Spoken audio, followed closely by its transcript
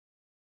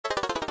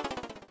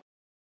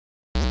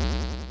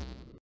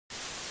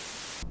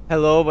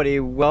Hello, buddy.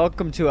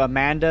 Welcome to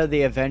Amanda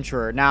the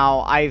Adventurer.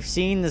 Now, I've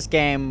seen this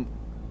game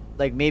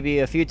like maybe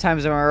a few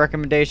times in my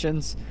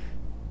recommendations,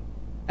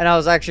 and I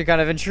was actually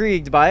kind of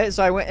intrigued by it,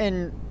 so I went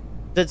and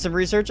did some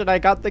research and I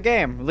got the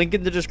game. Link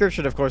in the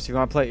description, of course, if you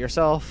want to play it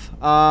yourself.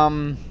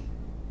 I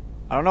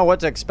don't know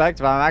what to expect,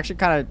 but I'm actually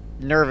kind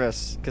of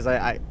nervous because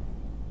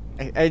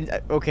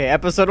okay,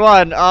 episode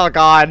 1. Oh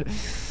god,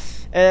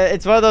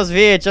 it's one of those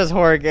VHS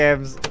horror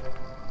games.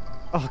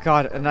 Oh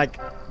god, and like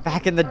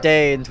back in the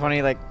day in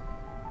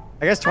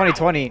I guess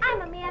 2020. Hi,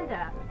 I'm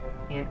Amanda.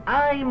 And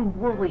I'm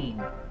Wooly.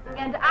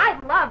 And I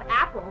love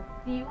apples.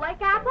 Do you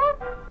like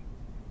apples?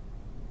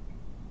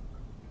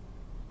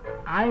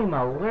 I'm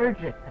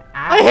allergic to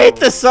apples. I hate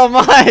this so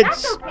much!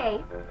 That's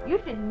okay.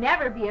 You should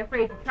never be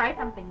afraid to try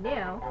something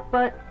new.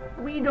 But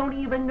we don't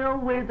even know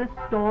where the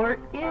store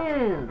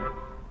is.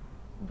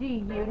 Do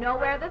you know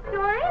where the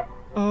store is?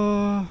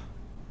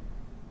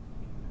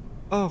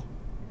 Oh.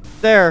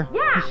 There.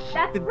 Yeah,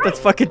 that's right. That's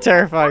fucking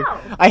terrifying.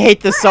 Oh, I hate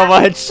this so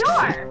much.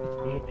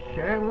 It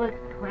sure looks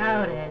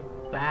crowded.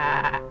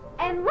 Bah.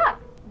 And look,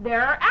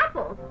 there are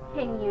apples.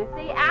 Can you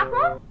see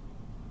apples?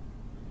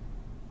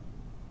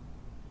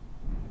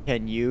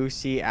 Can you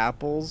see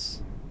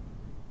apples?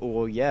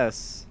 Well,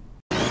 yes.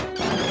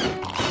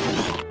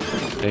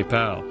 Hey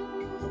pal,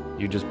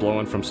 you just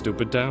blowing from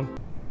Stupid Town?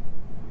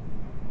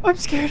 I'm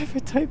scared if I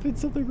type in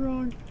something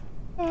wrong.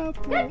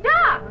 Apple. Good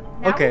job.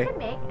 Now Okay. we can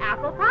make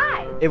apple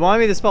pie. It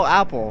wanted me to spell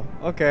apple.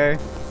 Okay.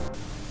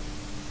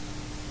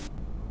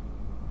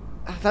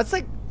 That's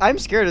like, I'm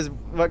scared is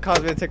what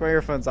caused me to take my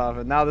earphones off,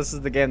 and now this is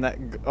the game that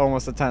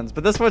almost attends.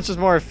 But this one's just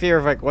more fear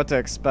of like what to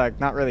expect,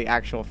 not really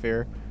actual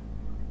fear.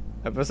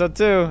 Episode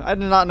 2. I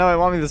did not know it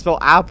wanted me to spell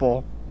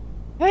apple.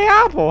 Hey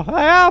apple!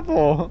 Hey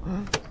apple!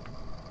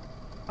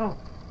 Oh.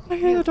 I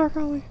hear the dark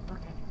alley.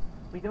 Okay.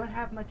 We don't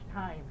have much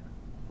time.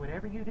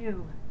 Whatever you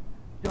do,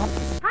 don't.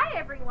 Hi,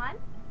 everyone.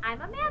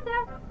 I'm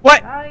Amanda.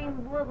 What?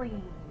 I'm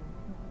Wooly.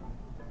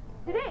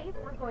 Today,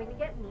 we're going to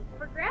get meat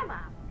for Grandma.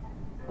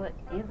 But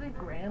isn't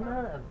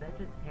Grandma a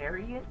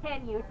vegetarian?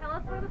 Can you tell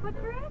us where the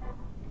butcher is?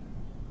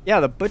 Yeah,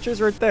 the butcher's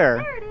right there.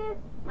 There it is.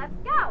 Let's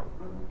go.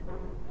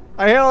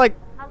 I hear like,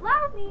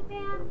 Hello, meat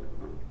man.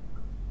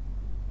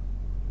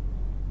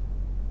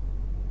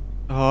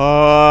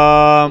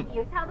 Can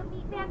you tell the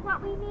meat man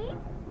what we need?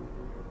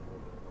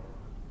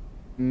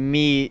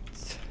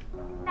 meat.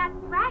 That's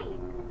right.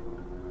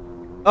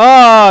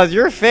 Oh,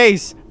 your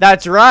face.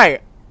 That's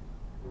right.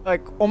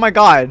 Like, oh my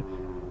god.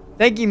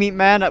 Thank you, meat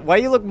man. Why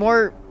you look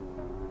more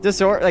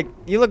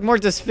you look more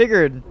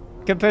disfigured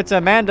compared to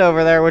Amanda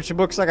over there, which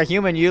looks like a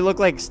human. You look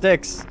like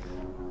sticks.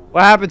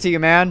 What happened to you,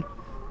 man?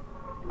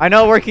 I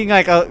know working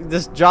like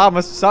this job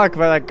must suck,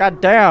 but like,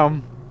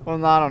 goddamn. Well,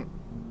 no, I don't.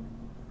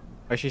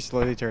 Oh, she's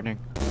slowly turning.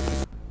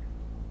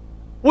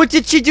 What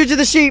did she do to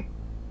the sheep?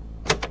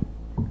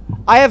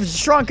 I have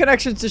strong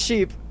connections to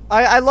sheep.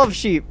 I love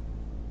sheep.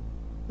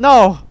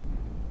 No.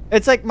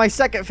 It's like my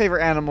second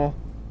favorite animal.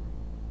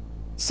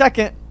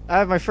 Second. I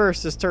have my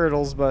first is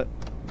turtles, but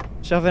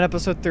shove in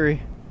episode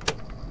 3.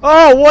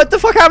 Oh, what the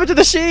fuck happened to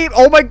the sheep?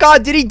 Oh my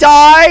god, did he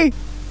die?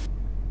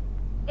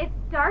 It's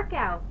dark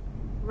out.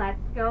 Let's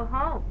go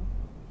home.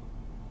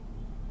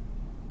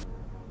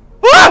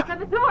 Ah! Open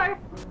the door.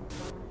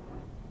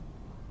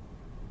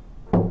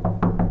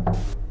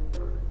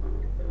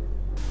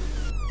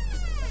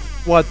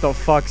 What the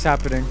fuck's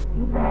happening?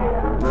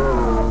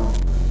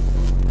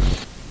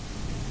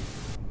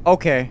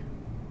 Okay.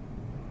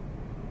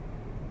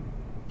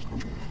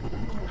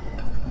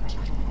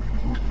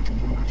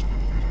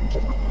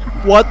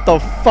 What the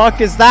fuck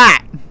is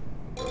that?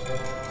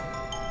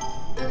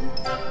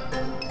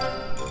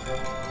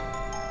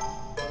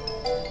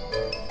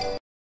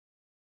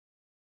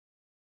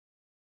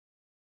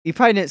 You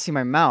probably didn't see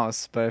my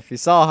mouse, but if you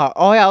saw how—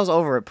 oh yeah, I was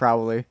over it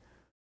probably.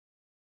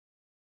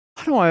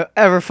 I don't want to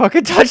ever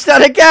fucking touch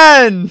that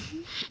again!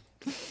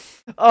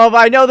 Oh, but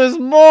I know there's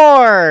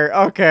more!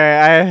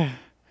 Okay,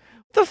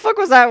 what the fuck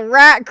was that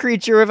rat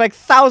creature with like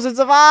thousands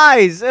of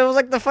eyes? It was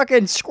like the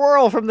fucking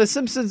squirrel from the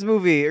Simpsons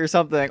movie or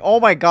something. Oh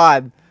my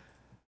god.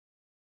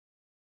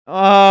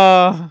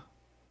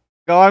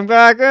 Going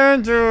back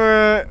into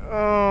it.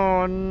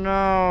 Oh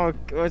no.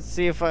 Let's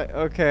see if I—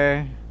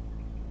 okay.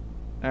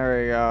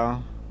 There we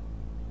go.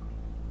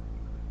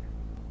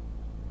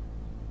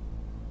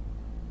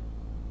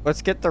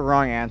 Let's get the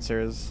wrong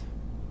answers.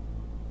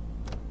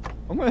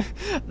 No,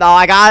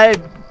 I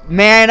gotta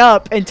man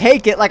up and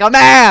take it like a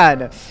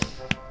man!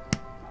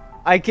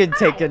 I can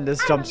take in this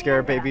jump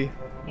scare, baby.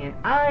 And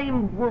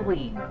I'm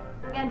Wooly.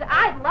 And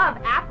I love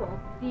apples.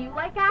 Do you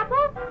like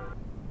apples?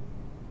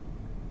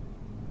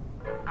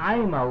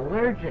 I'm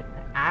allergic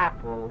to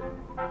apples.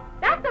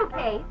 That's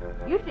okay.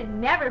 You should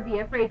never be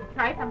afraid to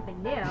try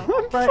something new. I'm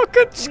But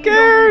fucking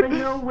scared! we don't even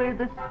know where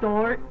the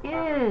store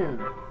is.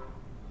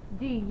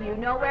 Do you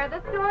know where the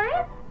store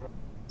is?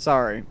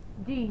 Sorry.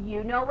 Do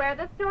you know where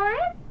the store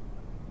is?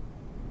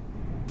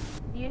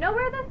 Do you know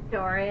where the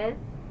store is?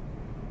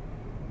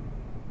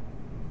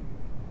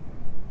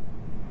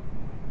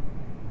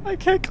 I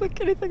can't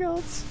click anything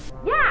else.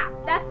 Yeah,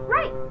 that's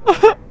right.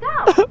 Let's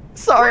go.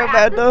 Sorry, We're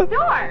at the Amanda.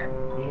 store.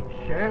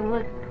 It sure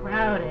looks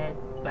crowded.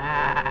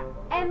 Bah.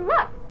 And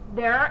look,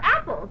 there are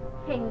apples.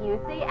 Can you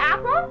see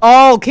apples?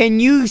 Oh, can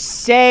you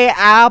say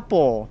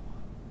apple?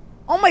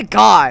 Oh my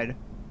god.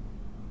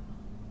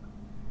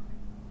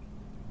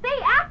 Say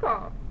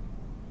apple.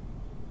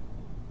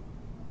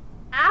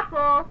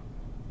 Apple.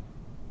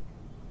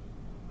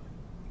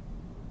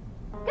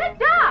 Good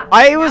job.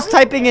 I was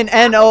typing in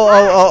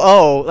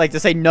N-O-O-O-O, like to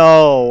say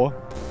no.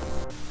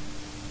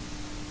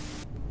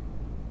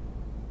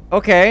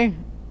 Okay.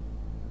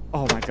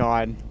 Oh my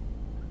god.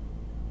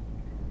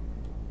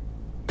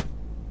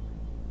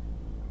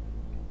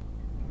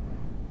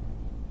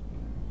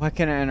 Why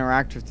can't I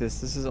interact with this?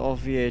 This is all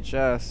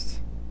VHS.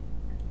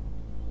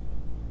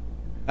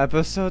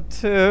 Episode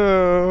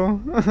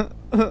 2.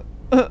 I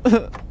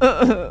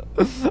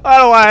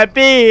don't want to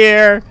be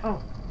here.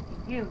 Oh,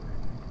 you.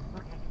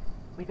 Okay.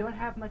 We don't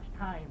have much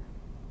time.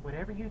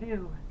 Whatever you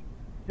do,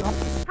 don't.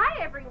 Hi,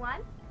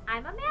 everyone.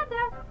 I'm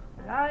Amanda.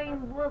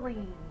 I'm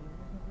Lily.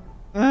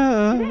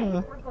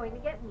 Today, we're going to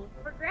get meat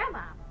for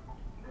Grandma.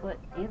 But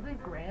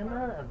isn't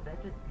Grandma a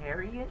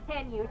vegetarian?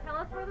 Can you tell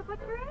us where the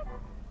butcher is?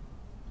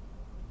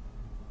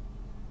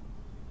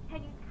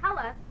 Can you tell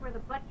us where the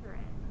butcher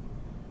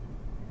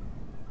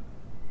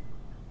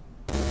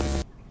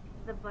is?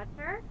 The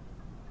butcher?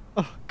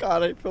 Oh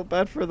god, I feel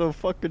bad for the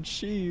fucking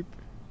sheep.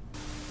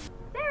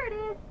 There it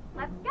is.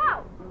 Let's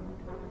go.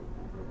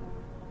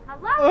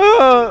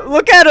 Hello?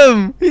 Look at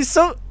him! He's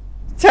so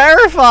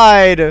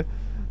terrified!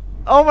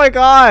 Oh my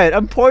god!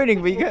 I'm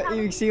pointing, but you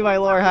can see my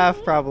lower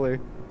half probably.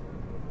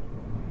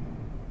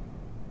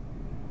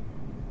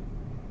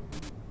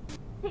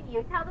 Can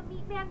you tell the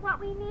meat man what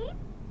we need?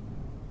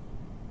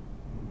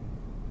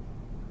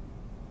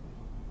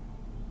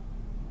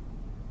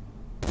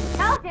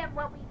 Tell him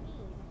what we need.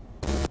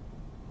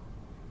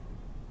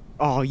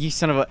 Oh, you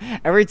son of a...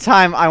 Every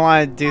time I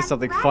want to do That's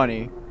something right.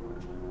 funny,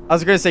 I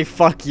was gonna say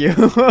fuck you.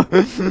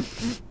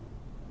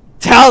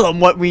 Tell him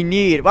what we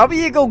need. Why don't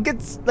you go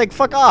get, like,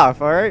 fuck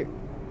off, alright?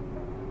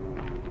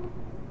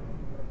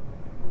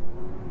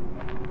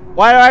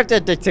 Why do I have to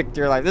dictate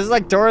your life? This is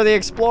like Dora the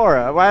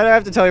Explorer. Why do I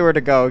have to tell you where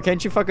to go?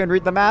 Can't you fucking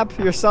read the map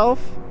yourself?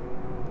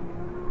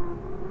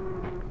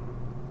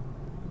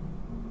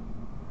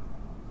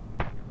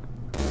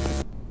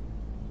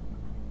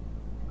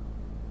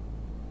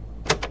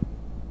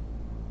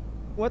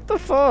 What the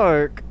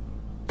fuck?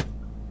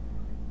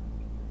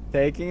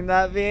 Taking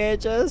that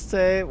VHS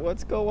tape.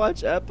 Let's go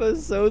watch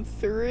episode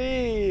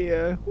 3.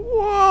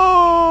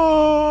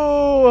 Whoa!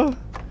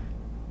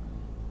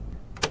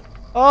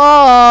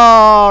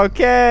 Oh,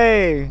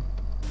 okay.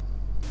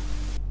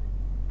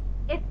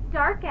 It's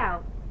dark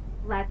out.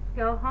 Let's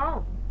go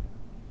home.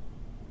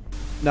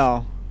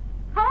 No.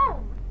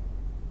 Home!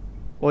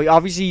 Well,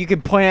 obviously you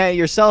can point at it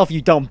yourself,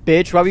 you dumb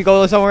bitch. Why don't we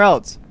go somewhere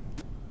else?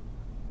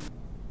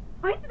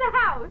 Point to the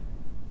house.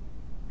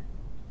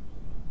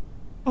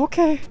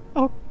 Okay.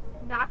 Oh.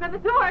 Knock on the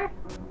door.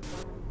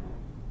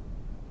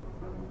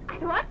 I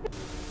want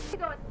to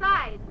go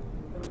inside.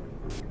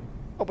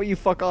 How about you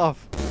fuck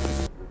off?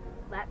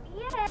 Let me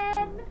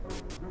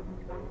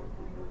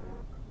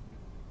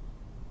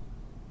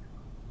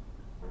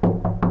in.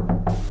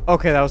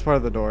 Okay, that was part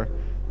of the door.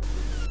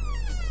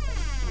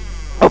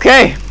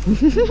 Okay.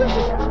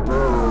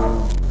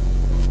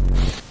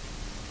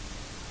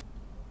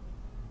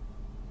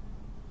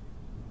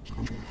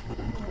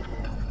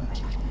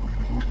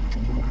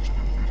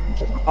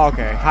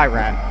 Okay, hi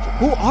rat.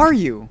 Who are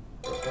you?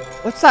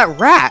 What's that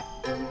rat?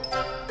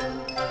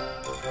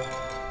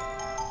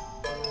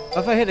 What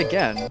if I hit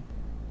again?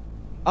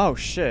 Oh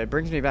shit, it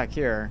brings me back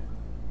here.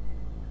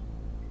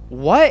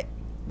 What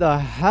the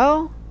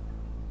hell?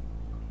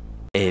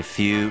 A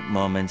few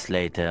moments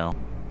later.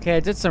 Okay, I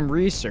did some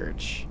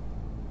research.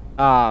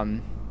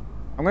 I'm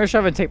gonna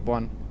shove in tape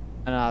 1.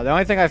 And the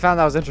only thing I found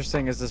that was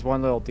interesting is this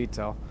one little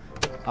detail.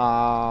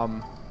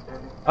 Other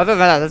than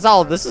that, that's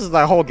all. This is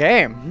the whole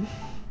game.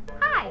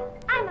 Hi,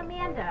 I'm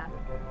Amanda.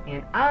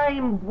 And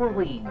I'm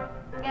Lily.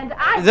 And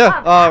I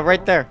love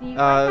Right there. Do you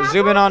like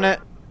Zoom in apples? on it.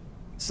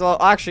 So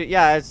actually,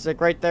 yeah, it's like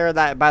right there,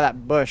 that by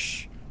that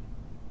bush.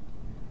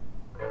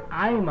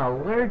 I'm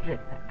allergic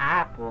to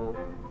apples.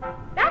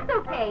 That's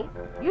okay.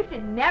 You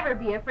should never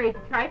be afraid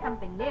to try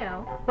something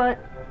new. But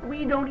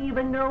we don't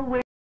even know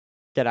where.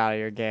 Get out of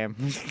your game.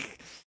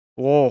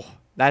 Whoa,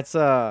 that's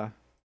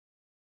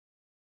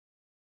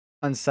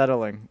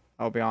unsettling.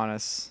 I'll be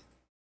honest.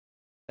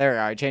 There we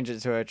go. I changed it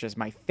to just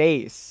my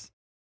face.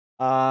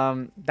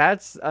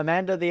 That's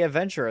Amanda the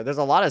Adventurer. There's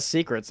a lot of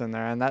secrets in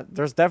there, and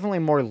there's definitely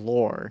more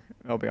lore.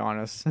 I'll be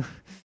honest.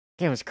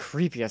 Game was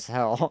creepy as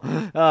hell.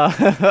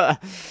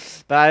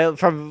 But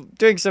from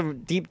doing some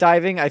deep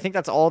diving, I think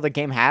that's all the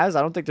game has.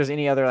 I don't think there's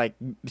any other like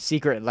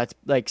secret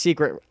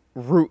secret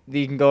route that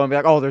you can go and be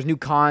like, oh, there's new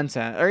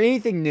content or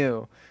anything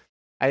new.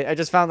 I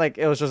just found like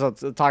it was just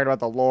talking about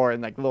the lore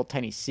and like little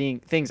tiny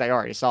things I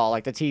already saw,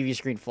 like the TV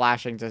screen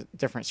flashing to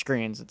different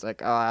screens. It's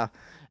like and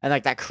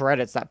like that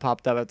credits that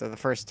popped up after the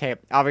first tape.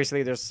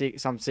 Obviously, there's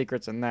some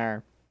secrets in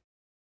there,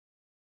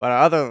 but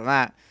other than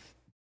that,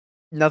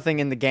 Nothing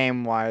in the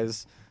game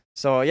wise.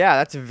 So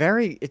yeah, it's a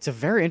very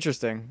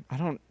interesting.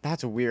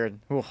 That's weird.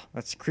 Ooh,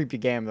 that's a creepy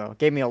game though.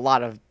 Gave me a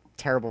lot of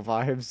terrible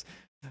vibes.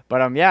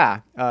 But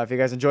yeah, if you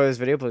guys enjoy this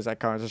video, please like,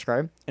 comment,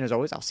 subscribe. And as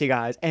always, I'll see you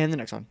guys in the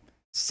next one.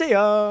 See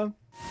ya!